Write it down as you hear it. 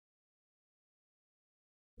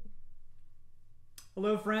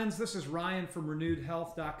Hello friends, this is Ryan from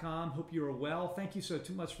renewedhealth.com. Hope you are well. Thank you so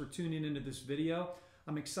much for tuning into this video.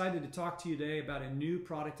 I'm excited to talk to you today about a new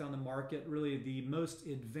product on the market, really the most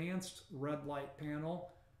advanced red light panel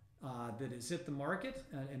that has hit the market,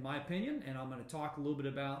 in my opinion, and I'm going to talk a little bit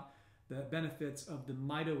about the benefits of the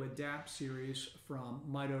MitoADAPT series from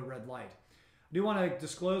Mito Red Light. I do want to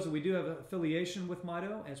disclose that we do have an affiliation with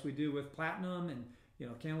Mito, as we do with Platinum,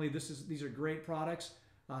 and candidly, these are great products.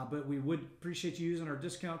 But we would appreciate you using our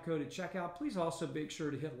discount code at checkout. Please also make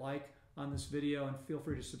sure to hit like on this video and feel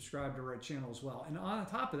free to subscribe to our channel as well. And on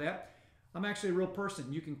top of that, I'm actually a real person.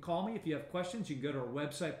 You can call me if you have questions. You can go to our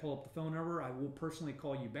website, pull up the phone number. I will personally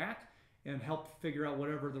call you back and help figure out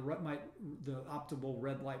whatever the optimal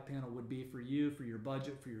red light panel would be for you, for your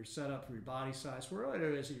budget, for your setup, for your body size, whatever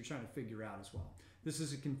it is that you're trying to figure out as well. This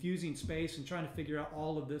is a confusing space, and trying to figure out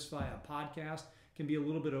all of this via a podcast can be a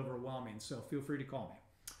little bit overwhelming, so feel free to call me.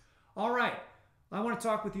 All right, I want to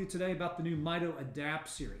talk with you today about the new MitoADAPT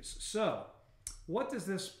series. So, what does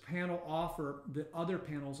this panel offer that other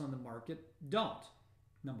panels on the market don't?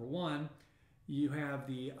 Number one, you have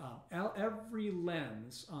the every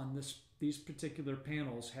lens on these particular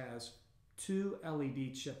panels has 2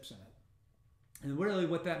 LED chips in it. And really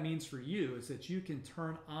what that means for you is that you can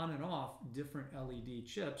turn on and off different LED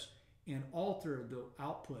chips and alter the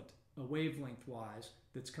output wavelength-wise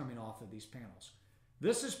that's coming off of these panels.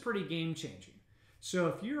 This is pretty game-changing. So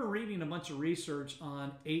if you're reading a bunch of research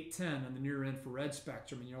on 810 on the near infrared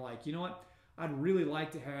spectrum and you're like, you know what, I'd really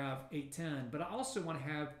like to have 810, but I also want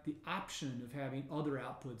to have the option of having other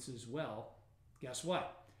outputs as well, guess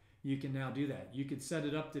what? You can now do that. You could set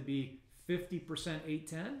it up to be 50%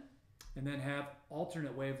 810 and then have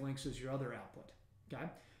alternate wavelengths as your other output, okay?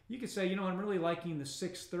 You could say, you know, I'm really liking the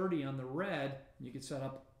 630 on the red, and you could set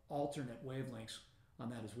up alternate wavelengths on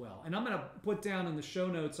that as well. And I'm going to put down in the show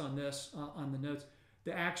notes on this, on the notes,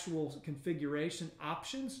 the actual configuration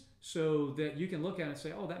options so that you can look at it and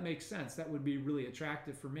say, oh, that makes sense. That would be really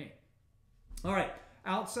attractive for me. All right,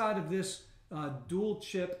 outside of this dual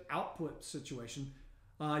chip output situation,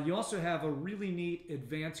 you also have a really neat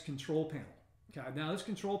advanced control panel. Okay, now this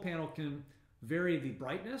control panel can vary the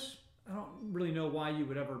brightness. I don't really know why you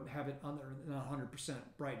would ever have it under 100%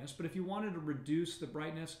 brightness, but if you wanted to reduce the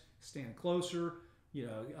brightness, stand closer,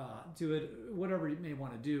 to it, whatever you may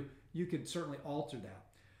want to do, you could certainly alter that.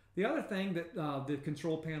 The other thing that the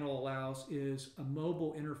control panel allows is a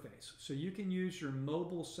mobile interface. So you can use your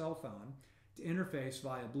mobile cell phone to interface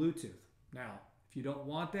via Bluetooth. Now, if you don't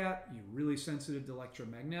want that, you're really sensitive to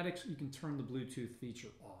electromagnetics, you can turn the Bluetooth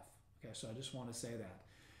feature off. Okay, so I just want to say that.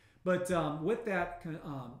 But with that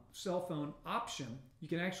cell phone option, you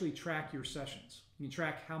can actually track your sessions. You can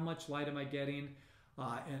track how much light am I getting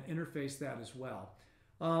and interface that as well,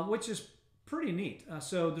 which is pretty neat.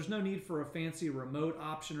 So there's no need for a fancy remote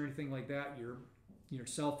option or anything like that. Your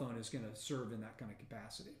cell phone is going to serve in that kind of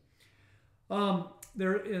capacity.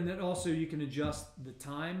 And then also you can adjust the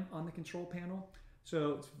time on the control panel.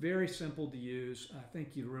 So it's very simple to use. I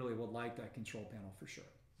think you really would like that control panel for sure.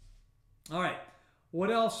 All right. What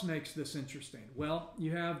else makes this interesting? Well,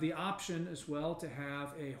 you have the option as well to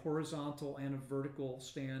have a horizontal and a vertical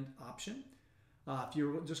stand option. If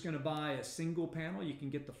you're just going to buy a single panel, you can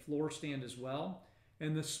get the floor stand as well.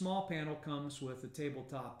 And the small panel comes with a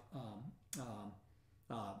tabletop,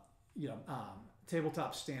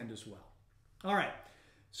 tabletop stand as well. All right.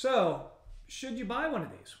 So, should you buy one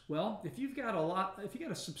of these? Well, if you've got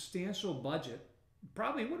a substantial budget, you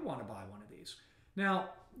probably would want to buy one of these. Now,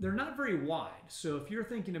 they're not very wide. So if you're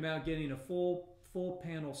thinking about getting a full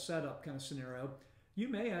panel setup kind of scenario, you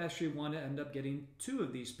may actually want to end up getting 2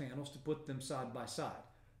 of these panels to put them side by side.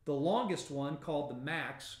 The longest one, called the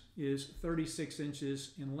Max, is 36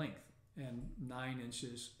 inches in length and 9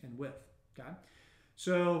 inches in width. Okay,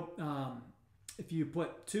 so if you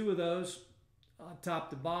put 2 of those top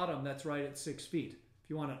to bottom, that's right at 6 feet. If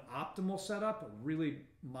you want an optimal setup, a really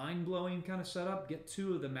mind-blowing kind of setup, get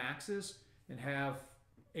 2 of the Maxes and have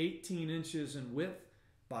 18 inches in width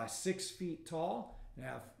by 6 feet tall, and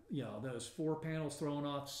have those 4 panels throwing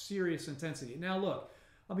off serious intensity. Now look,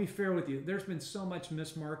 I'll be fair with you. There's been so much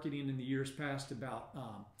mismarketing in the years past about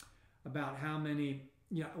how many,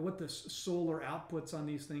 what the solar outputs on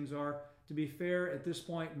these things are. To be fair, at this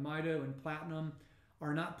point, Mito and Platinum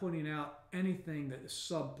are not putting out anything that is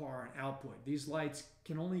subpar in output. These lights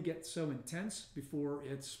can only get so intense before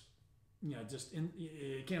it's you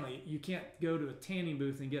can't go to a tanning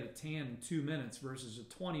booth and get a tan in 2 minutes versus a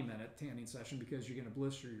 20-minute tanning session because you're going to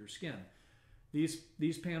blister your skin.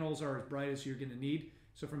 These panels are as bright as you're going to need.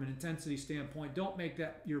 So from an intensity standpoint, don't make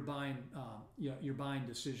that your buying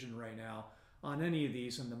decision right now. on any of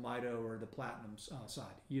these in the Mito or the Platinum side.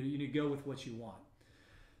 You need to go with what you want.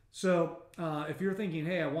 So if you're thinking,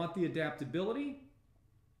 hey, I want the adaptability,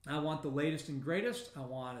 I want the latest and greatest, I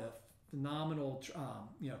want a phenomenal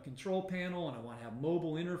control panel, and I want to have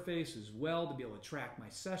mobile interface as well to be able to track my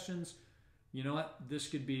sessions, you know what? This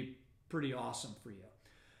could be pretty awesome for you.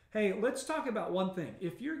 Hey, let's talk about one thing.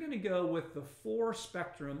 If you're going to go with the 4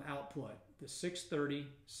 spectrum output, the 630,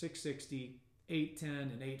 660,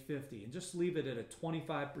 810, and 850, and just leave it at a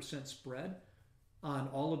 25% spread on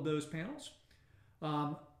all of those panels,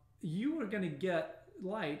 you are going to get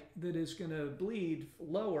light that is going to bleed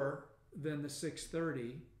lower than the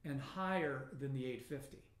 630 and higher than the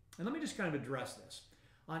 850. And let me just kind of address this.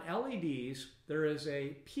 On LEDs, there is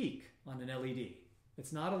a peak on an LED.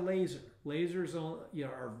 It's not a laser. Lasers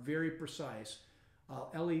are very precise.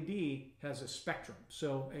 LED has a spectrum.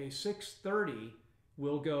 So a 630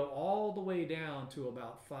 will go all the way down to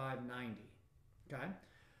about 590, okay?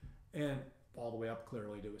 And all the way up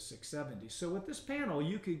clearly to a 670. So with this panel,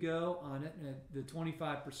 you could go on it at the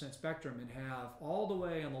 25% spectrum and have all the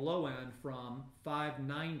way on the low end from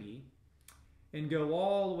 590 and go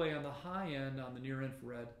all the way on the high end on the near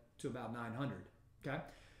infrared to about 900, okay?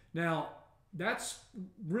 Now, that's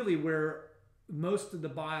really where most of the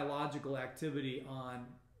biological activity on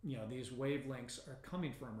these wavelengths are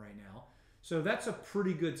coming from right now. So that's a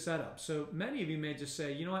pretty good setup. So many of you may just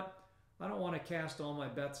say, you know what, I don't want to cast all my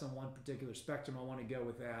bets on one particular spectrum. I want to go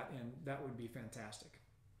with that, and that would be fantastic.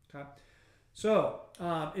 Okay. So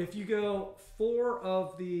if you go 4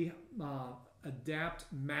 of the ADAPT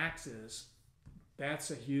Maxes,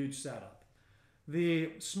 that's a huge setup.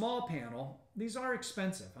 The small panel, these are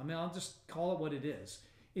expensive. I mean, I'll just call it what it is.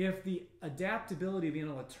 If the adaptability of being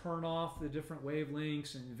able to turn off the different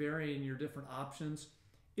wavelengths and vary in your different options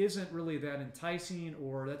isn't really that enticing,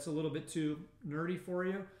 or that's a little bit too nerdy for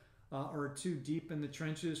you, or too deep in the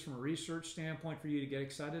trenches from a research standpoint for you to get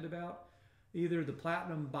excited about, either the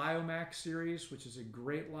Platinum BioMax series, which is a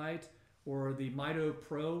great light, or the Mito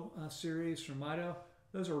Pro series from Mito,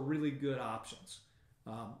 those are really good options.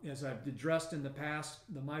 As I've addressed in the past,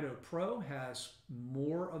 the Mito Pro has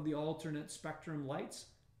more of the alternate spectrum lights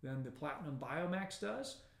than the Platinum BioMax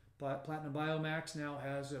does. But Platinum BioMax now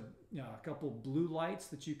has a couple blue lights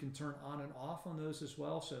that you can turn on and off on those as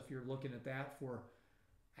well. So if you're looking at that for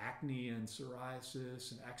acne and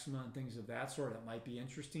psoriasis and eczema and things of that sort, that might be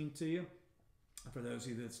interesting to you. For those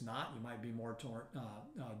of you that's not, you might be more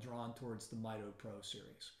drawn towards the Mito Pro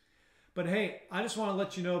series. But hey, I just want to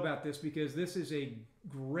let you know about this because this is a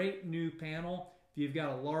great new panel. If you've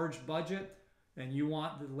got a large budget and you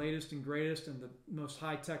want the latest and greatest and the most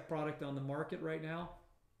high-tech product on the market right now,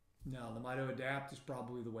 no, the MitoADAPT is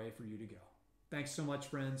probably the way for you to go. Thanks so much,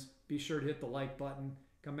 friends. Be sure to hit the like button.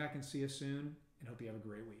 Come back and see us soon, and hope you have a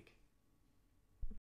great week.